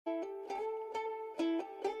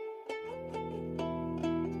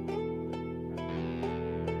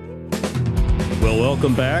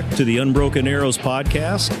Welcome back to the Unbroken Arrows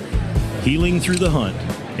podcast, Healing Through the Hunt.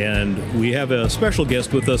 And we have a special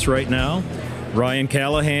guest with us right now, Ryan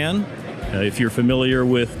Callaghan. If you're familiar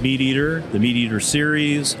with Meateater, the Meateater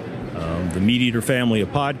series, the Meateater family of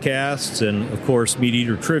podcasts, and of course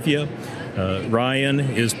Meateater Trivia, Ryan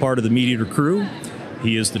is part of the Meateater crew.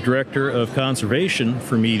 He is the Director of Conservation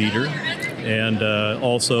for Meateater and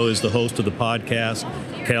also is the host of the podcast,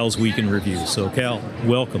 Cal's Week in Review. So Cal,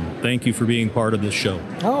 welcome. Thank you for being part of this show.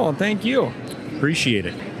 Oh, thank you. Appreciate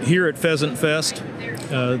it. Here at Pheasant Fest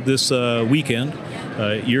this weekend,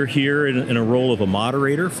 you're here in a role of a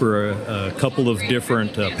moderator for a couple of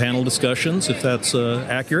different panel discussions, if that's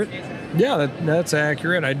accurate. Yeah, that's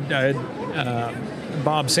accurate.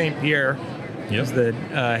 Bob St. Pierre is the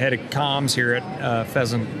head of comms here at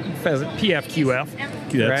Pheasant PFQF.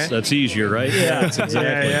 That's easier, right? Yeah, that's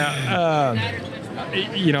exactly. Yeah.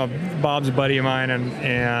 Bob's a buddy of mine,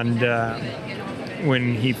 and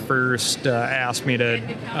when he first asked me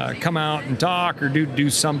to come out and talk or do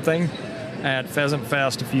something at Pheasant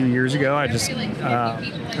Fest a few years ago, I just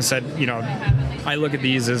said, I look at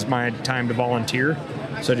these as my time to volunteer,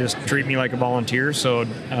 so just treat me like a volunteer. So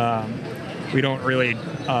we don't really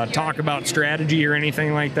talk about strategy or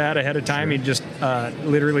anything like that ahead of time. Sure. He just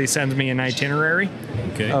literally sends me an itinerary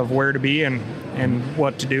of where to be and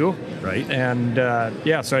what to do. Right. And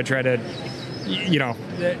so I try to,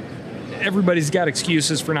 everybody's got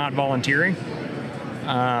excuses for not volunteering.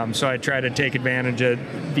 So I try to take advantage of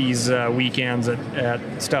these weekends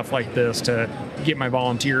at stuff like this to get my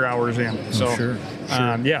volunteer hours in. So, sure.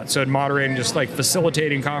 So moderating, just like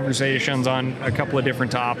facilitating conversations on a couple of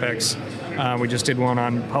different topics. We just did one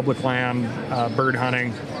on public land, bird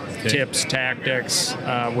hunting, tips, tactics,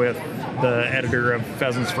 with the editor of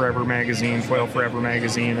Pheasants Forever magazine, Quail Forever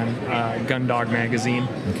magazine, and Gun Dog magazine.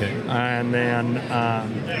 Okay. And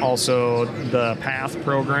then also the PATH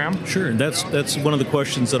program. Sure. That's one of the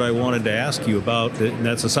questions that I wanted to ask you about.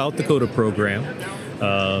 That's a South Dakota program.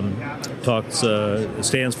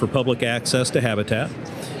 Stands for Public Access to Habitat.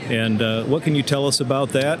 And what can you tell us about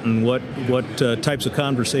that, and what types of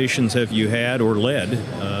conversations have you had or led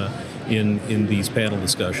in these panel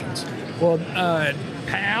discussions? Well,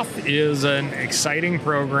 PATH is an exciting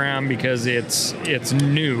program because it's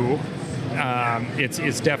new.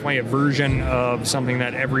 It's definitely a version of something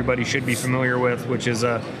that everybody should be familiar with, which is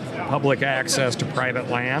a public access to private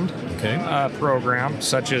land program,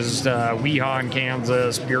 such as WEHA in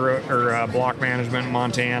Kansas, Block Management in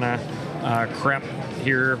Montana, CREP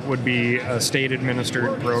here would be a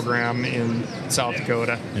state-administered program in South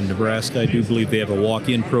Dakota. In Nebraska, I do believe they have a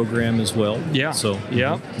walk-in program as well. Yeah. So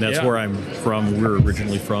that's where I'm from. We're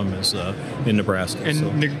originally from is in Nebraska.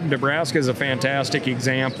 And Nebraska is a fantastic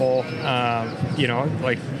example. Not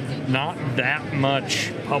that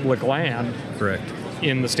much public land. Correct.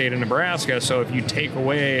 In the state of Nebraska. So if you take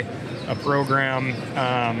away a program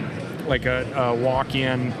like a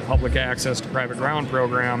walk-in public access to private ground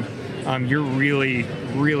program, you're really,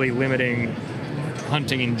 really limiting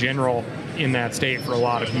hunting in general in that state for a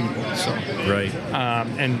lot of people. So right.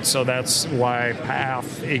 And so that's why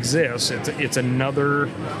PATH exists. It's another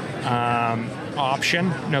option,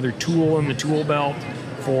 another tool in the tool belt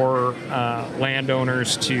for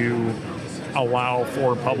landowners to allow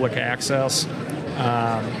for public access.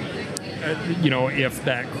 If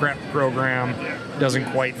that CREP program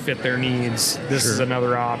doesn't quite fit their needs, this is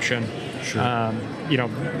another option. Sure.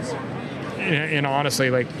 And honestly,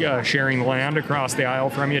 sharing land across the aisle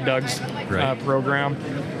from you, Doug's program,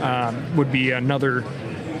 would be another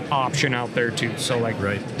option out there too. So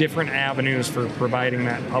different avenues for providing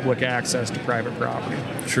that public access to private property.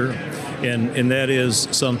 Sure. And that is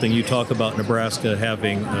something you talk about Nebraska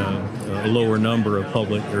having a lower number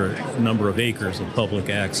of number of acres of public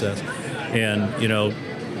access. And,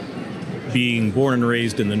 being born and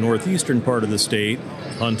raised in the northeastern part of the state,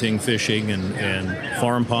 hunting, fishing, and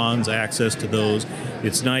farm ponds, access to those,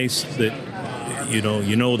 it's nice that, you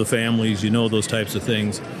know the families, those types of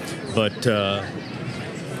things. But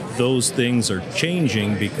those things are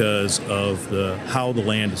changing because of how the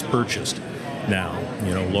land is purchased now.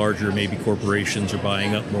 Larger maybe corporations are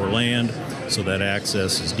buying up more land, so that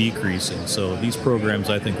access is decreasing. So these programs,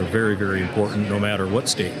 I think, are very, very important no matter what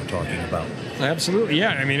state we're talking about. Absolutely,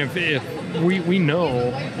 yeah. I mean, if we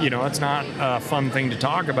know, it's not a fun thing to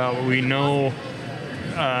talk about, but we know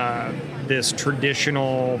this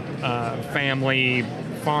traditional family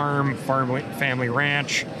farm, family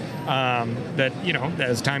ranch, that,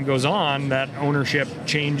 as time goes on, that ownership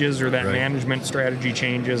changes or that management strategy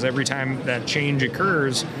changes. Every time that change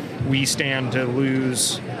occurs, we stand to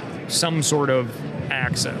lose some sort of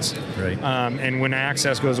access. Right. And when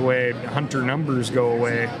access goes away, hunter numbers go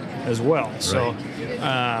away as well. So,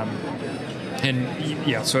 and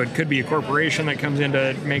yeah, so it could be a corporation that comes in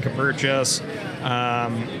to make a purchase.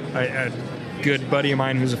 A good buddy of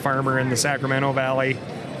mine who's a farmer in the Sacramento Valley,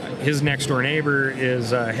 his next door neighbor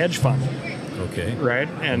is a hedge fund. Okay. Right,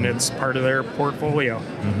 and it's part of their portfolio,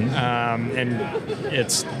 and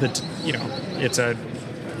it's it's a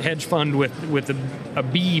hedge fund with a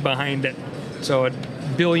B behind it, so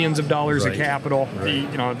billions of dollars of capital. Right.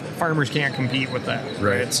 Farmers can't compete with that.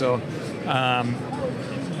 Right. So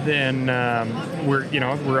then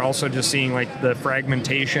we're also just seeing like the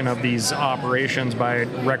fragmentation of these operations by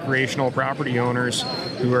recreational property owners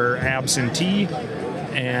who are absentee,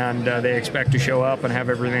 and they expect to show up and have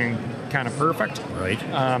everything kind of perfect. Right.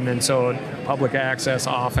 And so public access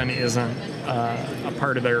often isn't a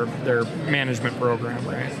part of their management program,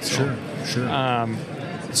 right? So, Sure.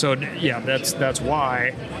 So yeah, that's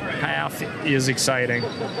why PATH is exciting,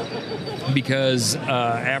 because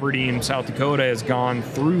Aberdeen, South Dakota has gone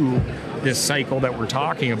through this cycle that we're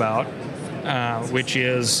talking about, which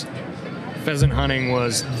is pheasant hunting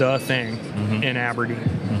was the thing in Aberdeen,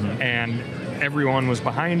 and everyone was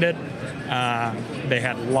behind it. They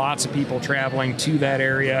had lots of people traveling to that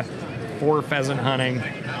area for pheasant hunting.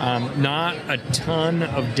 Not a ton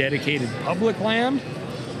of dedicated public land,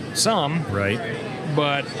 some, Right.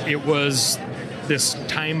 but it was this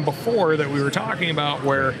time before that we were talking about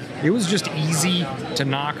where it was just easy to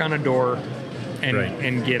knock on a door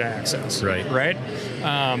and get access. Right.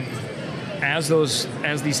 As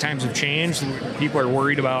these times have changed, people are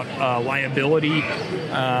worried about liability.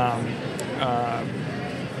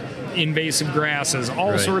 Invasive grasses,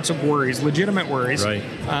 all sorts of worries, legitimate worries. Right.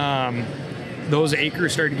 Those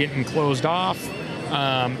acres started getting closed off,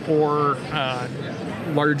 or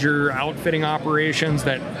larger outfitting operations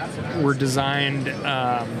that were designed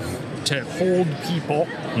to hold people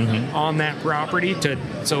on that property.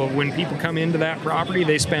 So when people come into that property,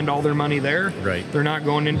 they spend all their money there. Right. They're not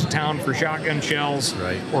going into town for shotgun shells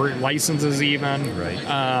or licenses even.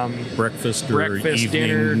 Right. Breakfast or evening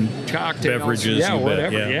dinner, cocktails, beverages,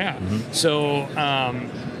 whatever. Yeah. So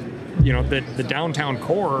the downtown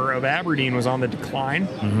core of Aberdeen was on the decline.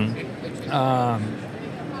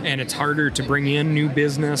 And it's harder to bring in new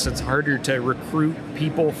business. It's harder to recruit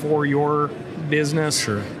people for your business.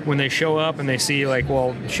 Sure. When they show up and they see like,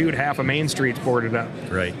 well, shoot, half of Main Street's boarded up.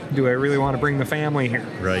 Right. Do I really want to bring the family here?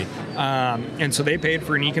 Right. And so they paid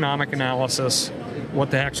for an economic analysis. What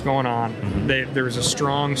the heck's going on? There was a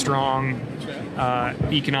strong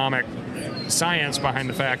economic science behind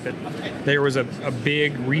the fact that there was a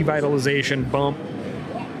big revitalization bump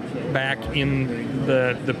back in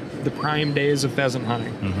the prime days of pheasant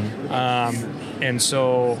hunting. And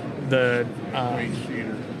so the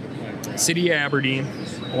city of Aberdeen,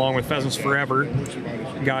 along with Pheasants Forever,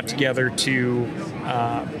 got together to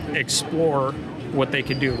explore what they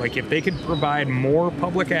could do. Like if they could provide more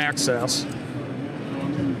public access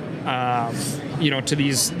to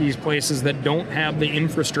these places that don't have the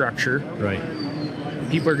infrastructure. Right.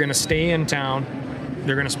 People are going to stay in town.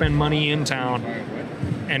 They're going to spend money in town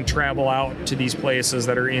and travel out to these places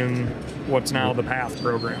that are in what's now the PATH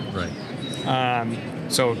program. Right.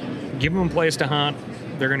 So give them a place to hunt.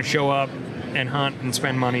 They're going to show up and hunt and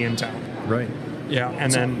spend money in town. Right. Yeah,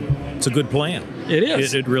 and then it's a good plan. It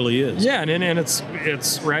is. It really is. Yeah, and it's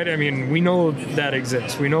right. I mean, we know that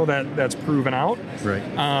exists. We know that that's proven out. Right.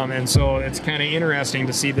 And so it's kind of interesting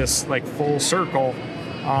to see this like full circle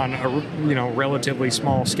on a relatively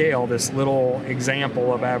small scale. This little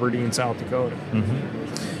example of Aberdeen, South Dakota.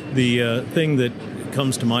 The thing that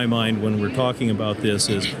comes to my mind when we're talking about this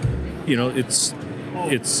is,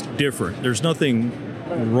 it's different. There's nothing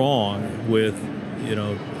wrong with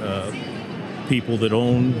people that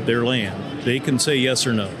own their land. They can say yes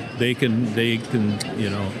or no. They can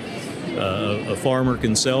a farmer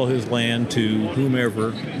can sell his land to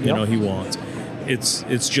whomever he wants.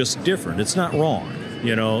 It's just different. It's not wrong.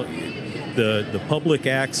 The public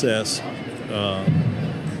access.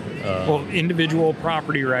 Well, individual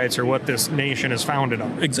property rights are what this nation is founded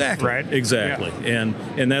on. Exactly. Right. Exactly. Yeah.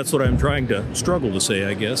 And that's what I'm trying to struggle to say,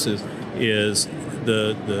 I guess, is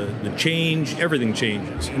the change. Everything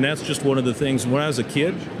changes, and that's just one of the things. When I was a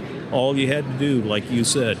kid, all you had to do, like you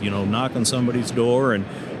said, knock on somebody's door, and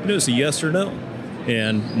it was a yes or no.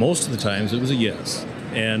 And most of the times it was a yes.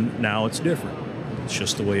 And now it's different. It's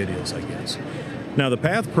just the way it is, I guess. Now the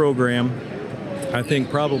PATH program, I think,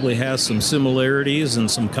 probably has some similarities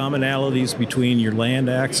and some commonalities between your land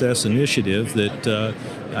access initiative that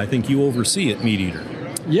I think you oversee at Meateater.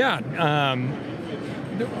 Yeah.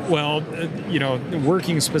 Well,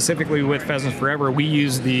 working specifically with Pheasants Forever, we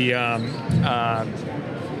use the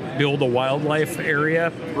Build a Wildlife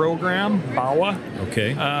Area program, BAWA.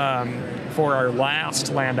 Okay. For our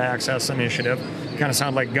last land access initiative. Kind of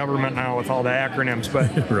sound like government now with all the acronyms,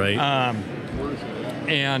 but right.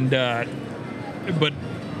 But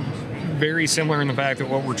very similar in the fact that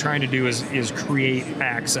what we're trying to do is create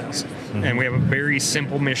access. Mm-hmm. And we have a very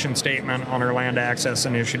simple mission statement on our land access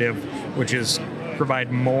initiative, which is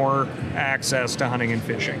provide more access to hunting and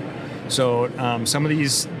fishing. So some of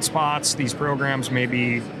these spots, these programs may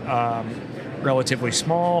be relatively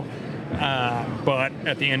small, but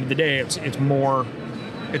at the end of the day, it's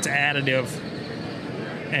additive,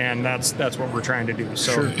 and that's what we're trying to do.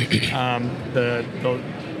 So sure. The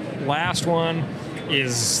last one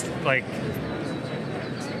is like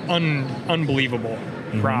unbelievable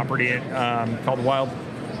mm-hmm. property called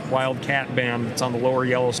Wildcat Bend. It's on the lower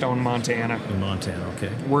Yellowstone, Montana. In Montana,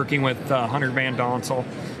 okay. Working with Hunter Van Donsel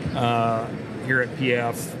here at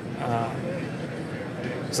PF.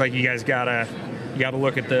 It's like you guys gotta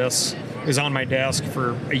look at this. It was on my desk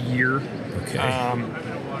for a year. Okay.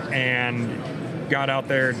 And got out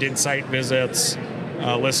there, did site visits,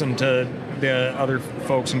 listened to the other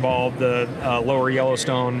folks involved, the Lower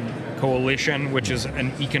Yellowstone Coalition, which is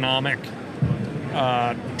an economic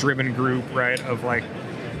driven group, right? Of like,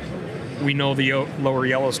 we know the Lower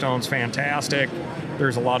Yellowstone's fantastic.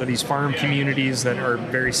 There's a lot of these farm communities that are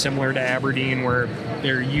very similar to Aberdeen, where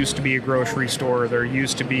there used to be a grocery store, there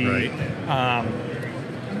used to be, right.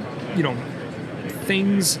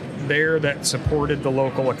 Things there that supported the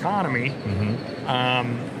local economy.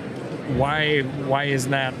 Mm-hmm. Why is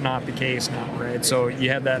that not the case now, right? So you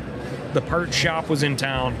had that, the parts shop was in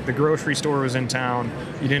town, the grocery store was in town,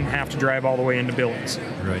 you didn't have to drive all the way into Billings.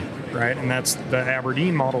 Right, and that's the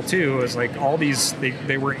Aberdeen model too, is like all these,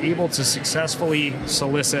 they were able to successfully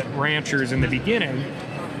solicit ranchers in the beginning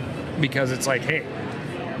because it's like, hey,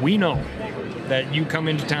 we know that you come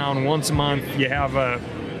into town once a month, you have a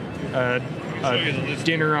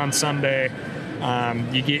dinner on Sunday,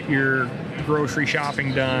 you get your grocery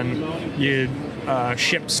shopping done, you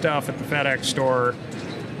ship stuff at the FedEx store.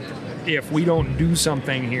 If we don't do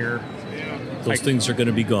something here, those things are going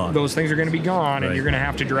to be gone. Those things are going to be gone, right. And you're going to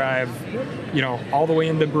have to drive, all the way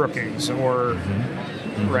into Brookings or,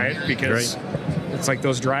 mm-hmm. right? Because right. It's like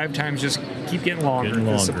those drive times just keep getting longer.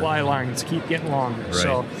 The supply lines keep getting longer. Right.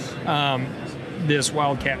 So this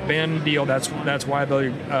Wildcat Bend deal, that's why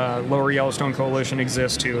the Lower Yellowstone Coalition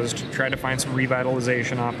exists too, is to try to find some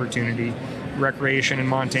revitalization opportunity. Recreation in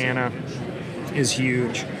Montana is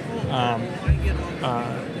huge.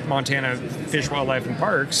 Montana Fish, Wildlife, and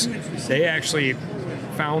Parks, they actually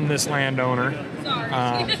found this landowner,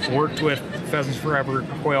 worked with Pheasants Forever,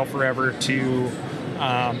 Quail Forever to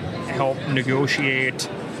help negotiate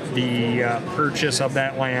the purchase of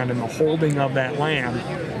that land and the holding of that land.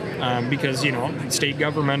 Because, state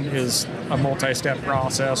government is a multi-step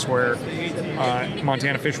process where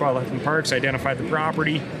Montana Fish, Wildlife, and Parks identified the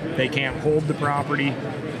property. They can't hold the property.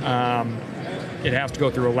 It has to go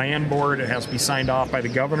through a land board. It has to be signed off by the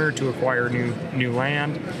governor to acquire new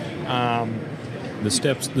land. The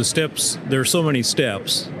steps. There are so many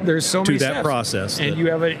steps. There's so many steps to that process, and you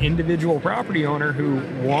have an individual property owner who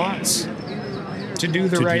wants to do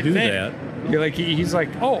the right thing. That. You're like, he's like,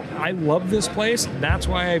 oh, I love this place. That's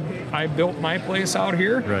why I built my place out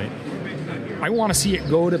here. Right. I want to see it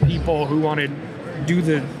go to people who want to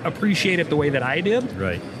appreciate it the way that I did.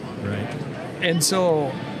 Right. And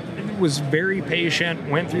so was very patient,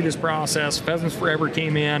 went through this process. Pheasants Forever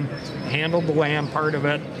came in, handled the land part of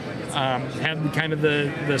it, had kind of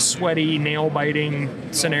the sweaty,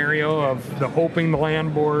 nail-biting scenario of hoping the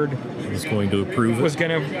land board was going to approve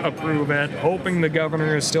it, hoping the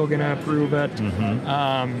governor is still going to approve it.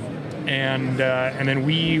 Mm-hmm. And then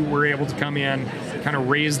we were able to come in, kind of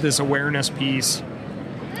raise this awareness piece,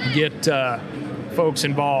 get folks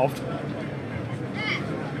involved,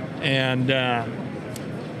 and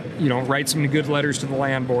write some good letters to the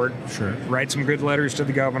land board. Sure. Write some good letters to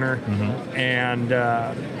the governor, mm-hmm. and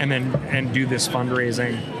do this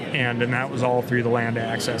fundraising, and that was all through the land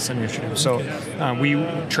access initiative. So we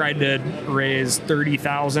tried to raise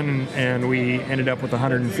 $30,000, and we ended up with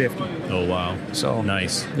 $150,000. Oh wow! So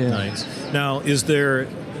nice, yeah. Nice. Now, is there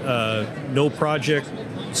no project,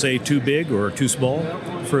 say, too big or too small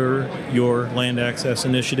for your land access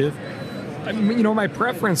initiative? My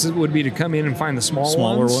preference would be to come in and find the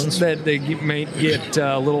smaller ones that they might get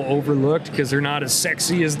a little overlooked because they're not as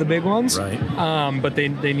sexy as the big ones. Right. But they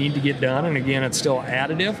need to get done, and again, it's still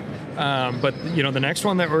additive. But the next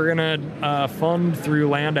one that we're going to fund through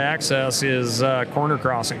land access is Corner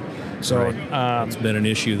Crossing. So It's been an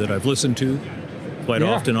issue that I've listened to quite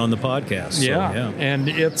often on the podcast. So, and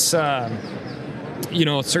it's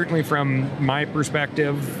certainly from my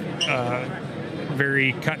perspective,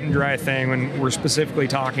 very cut and dry thing when we're specifically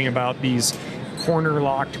talking about these corner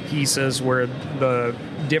locked pieces where the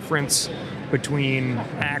difference between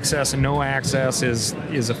access and no access is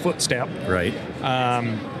a footstep. Right.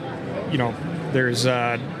 There's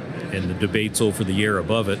and the debates over the air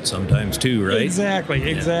above it sometimes too, right?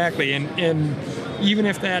 Exactly. And even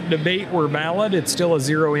if that debate were valid, it's still a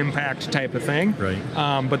zero impact type of thing. Right.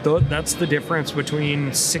 But that's the difference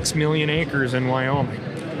between 6 million acres in Wyoming,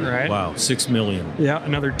 right? Wow, 6 million. Yeah,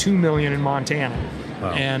 another 2 million in Montana.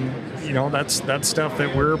 Wow. And that's stuff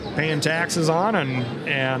that we're paying taxes on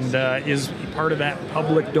and is part of that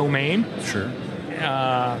public domain. Sure.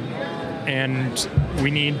 And we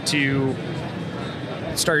need to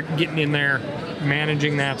start getting in there,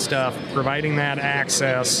 managing that stuff, providing that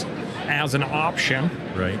access as an option.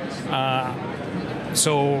 Right.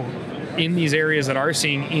 So in these areas that are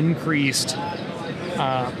seeing increased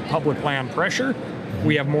public land pressure,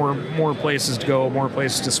 we have more places to go, more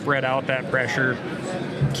places to spread out that pressure,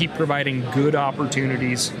 keep providing good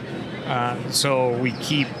opportunities, so we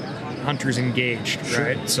keep hunters engaged,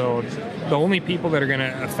 right? So the only people that are going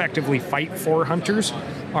to effectively fight for hunters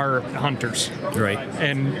are hunters. Right.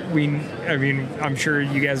 And I'm sure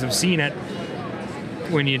you guys have seen it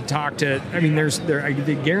when you talk to, I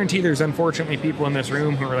guarantee there's unfortunately people in this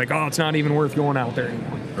room who are like, oh, it's not even worth going out there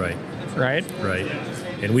anymore. Right. Right? Right.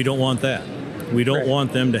 And we don't want that. We don't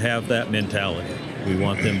want them to have that mentality. We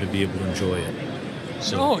want them to be able to enjoy it.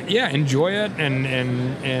 So. Enjoy it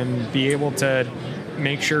and be able to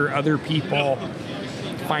make sure other people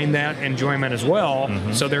find that enjoyment as well.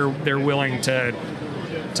 Mm-hmm. So they're willing to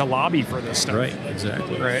lobby for this stuff. Right,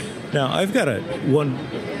 exactly. Right. Now, I've got one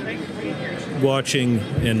watching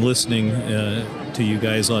and listening to you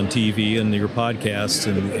guys on TV and your podcasts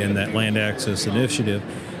and that land access initiative.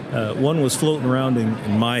 One was floating around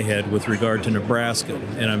in my head with regard to Nebraska,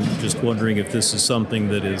 and I'm just wondering if this is something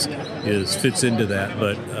that fits into that.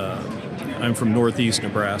 But I'm from northeast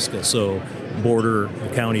Nebraska, so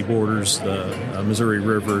the county borders the Missouri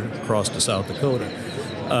River across to South Dakota.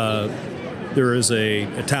 There is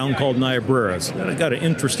a town called Niobrara. It's got an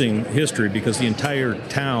interesting history because the entire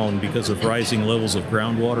town, because of rising levels of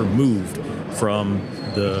groundwater, moved from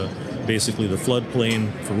basically the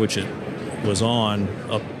floodplain for which it was on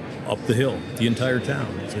up the hill. The entire town.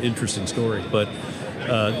 It's an interesting story, but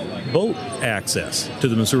boat access to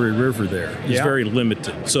the Missouri River there is very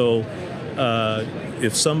limited. So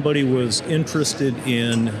if somebody was interested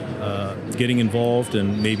in getting involved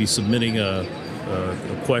and maybe submitting a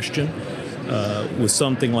question with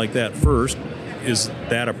something like that first, is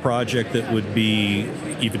that a project that would be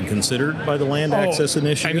even considered by the Land Access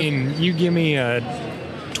Initiative? I mean, you give me a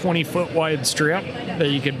 20-foot wide strip that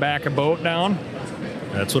you could back a boat down.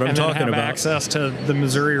 That's what I'm talking about. And have access to the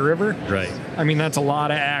Missouri River. Right. I mean, that's a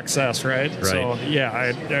lot of access, right? So,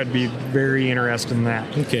 I'd be very interested in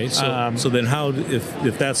that. Okay, so then how,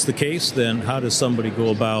 if that's the case, then how does somebody go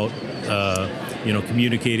about,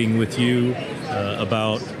 communicating with you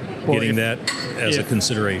about getting that as a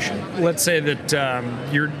consideration? Let's say that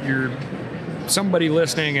you're somebody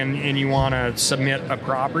listening and you want to submit a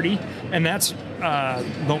property, and that's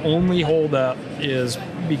the only holdup is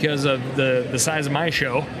because of the size of my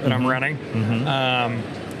show that I'm running. Mm-hmm.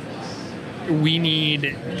 We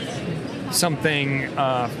need something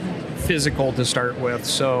physical to start with.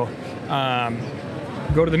 So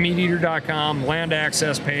go to the Meateater.com land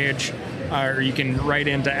access page, or you can write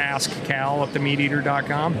into Ask Cal at the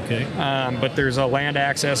Meateater.com. Okay. But there's a land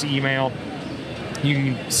access email. You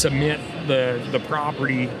can submit the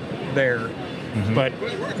property there. Mm-hmm. But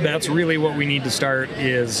that's really what we need to start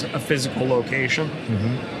is a physical location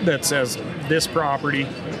that says this property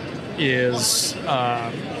is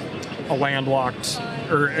a landlocked,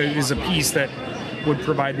 or is a piece that would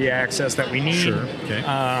provide the access that we need. Sure. Okay.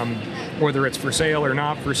 Whether it's for sale or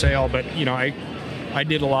not for sale, but I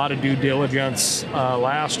did a lot of due diligence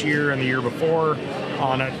last year and the year before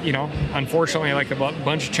on it. Unfortunately, like a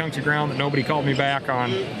bunch of chunks of ground that nobody called me back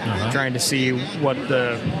on, trying to see what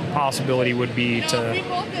the possibility would be to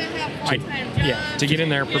get in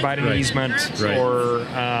there, provide an easement, or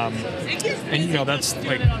that's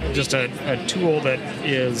like just a tool that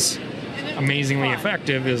is amazingly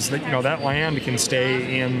effective. Is that that land can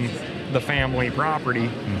stay in the family property.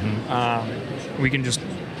 We can just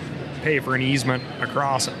pay for an easement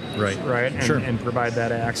across it, right, and provide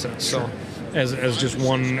that access. So, as just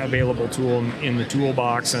one available tool in the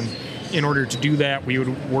toolbox, and in order to do that, we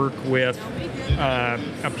would work with a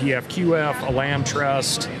PFQF, a land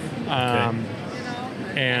trust,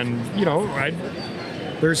 And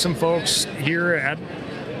there's some folks here at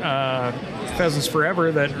Pheasants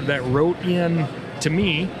Forever that wrote in to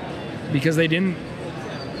me because they didn't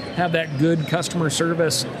have that good customer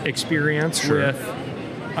service experience with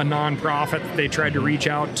a nonprofit they tried to reach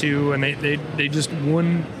out to, and they just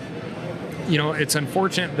wouldn't. It's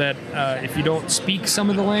unfortunate that if you don't speak some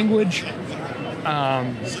of the language,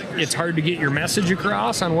 it's hard to get your message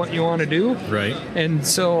across on what you want to do. Right. And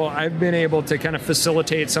so I've been able to kind of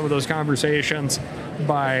facilitate some of those conversations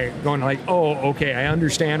by going like, oh, okay, I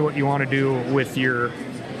understand what you want to do with your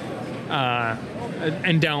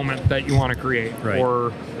endowment that you want to create. Right.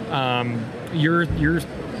 Or you're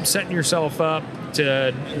setting yourself up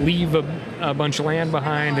to leave a bunch of land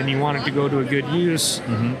behind and you want it to go to a good use.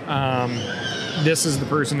 This is the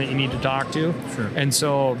person that you need to talk to. Sure. And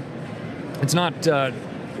so it's not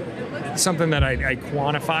something that I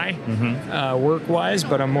quantify work-wise,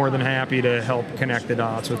 but I'm more than happy to help connect the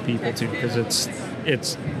dots with people too, because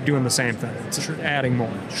it's doing the same thing. It's adding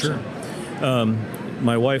more. Sure.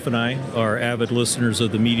 My wife and I are avid listeners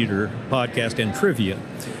of the Meateater podcast and trivia,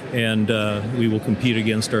 and we will compete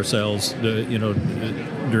against ourselves,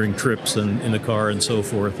 during trips and in the car and so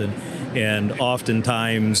forth. And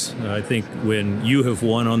oftentimes, I think when you have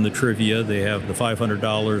won on the trivia, they have the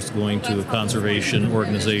 $500 going to a conservation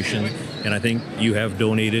organization, and I think you have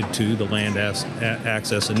donated to the Land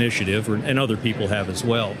Access Initiative, and other people have as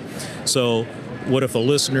well. So what if a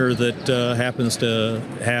listener that happens to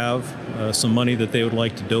have some money that they would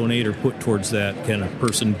like to donate or put towards that, can a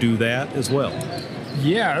person do that as well?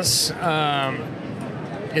 Yes.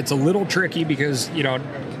 It's a little tricky because,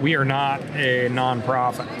 we are not a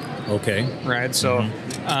nonprofit. Okay. Right. So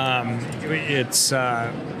it's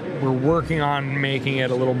we're working on making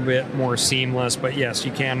it a little bit more seamless. But yes,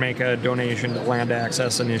 you can make a donation to Land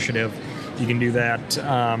Access Initiative. You can do that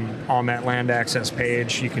on that Land Access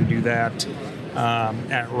page. You can do that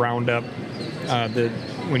at Roundup.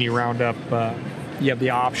 When you round up, you have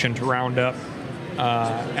the option to round up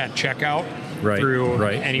at checkout through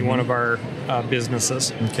any one of our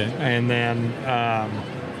businesses. Okay. And then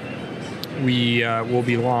we will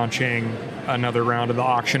be launching another round of the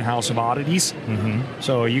Auction House of Oddities.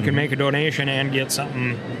 So you can make a donation and get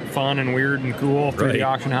something fun and weird and cool through the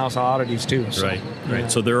Auction House of Oddities too. So,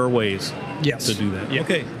 Right. So there are ways to do that. Yep.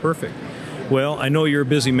 Okay, perfect. Well, I know you're a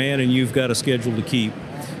busy man and you've got a schedule to keep,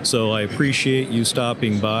 so I appreciate you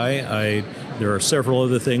stopping by. There are several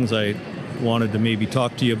other things I wanted to maybe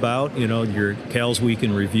talk to you about. Your Cal's Week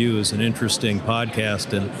in Review is an interesting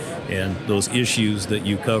podcast, and those issues that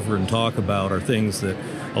you cover and talk about are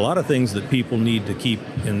a lot of things that people need to keep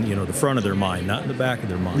in the front of their mind, not in the back of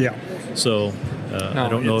their mind. Yeah. So I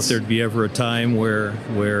don't know if there'd be ever a time where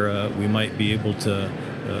we might be able to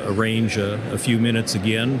arrange a few minutes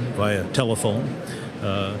again via telephone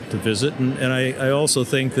to visit. And I also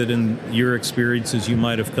think that in your experiences, you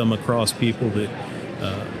might have come across people that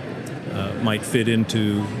might fit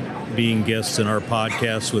into being guests in our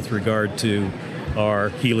podcast with regard to our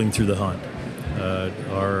Healing Through the Hunt.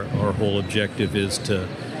 Our whole objective is to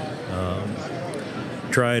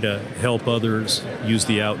try to help others use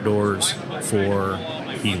the outdoors for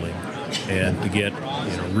healing and to get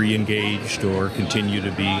re-engaged or continue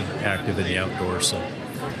to be active in the outdoors.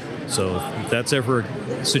 So if that's ever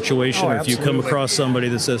a situation, if you come across somebody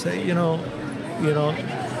that says, hey,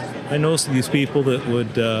 I know these people that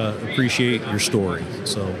would appreciate your story,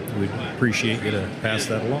 so we'd appreciate you to pass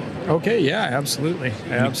that along. Okay, yeah, absolutely.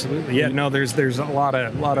 Yeah, no, there's a lot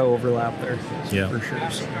of overlap there. Yeah, for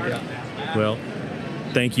sure. So, yeah. Well,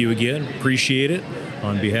 thank you again. Appreciate it.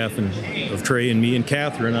 On behalf of Trey and me and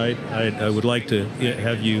Catherine, I would like to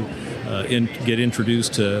have you get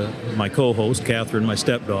introduced to my co-host, Catherine, my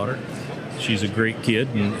stepdaughter. She's a great kid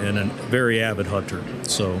and a very avid hunter.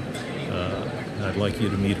 So I'd like you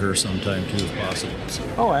to meet her sometime too, if possible. So.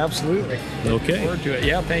 Oh, absolutely. Okay. Look forward to it.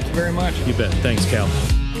 Yeah, thank you very much. You bet. Thanks, Cal.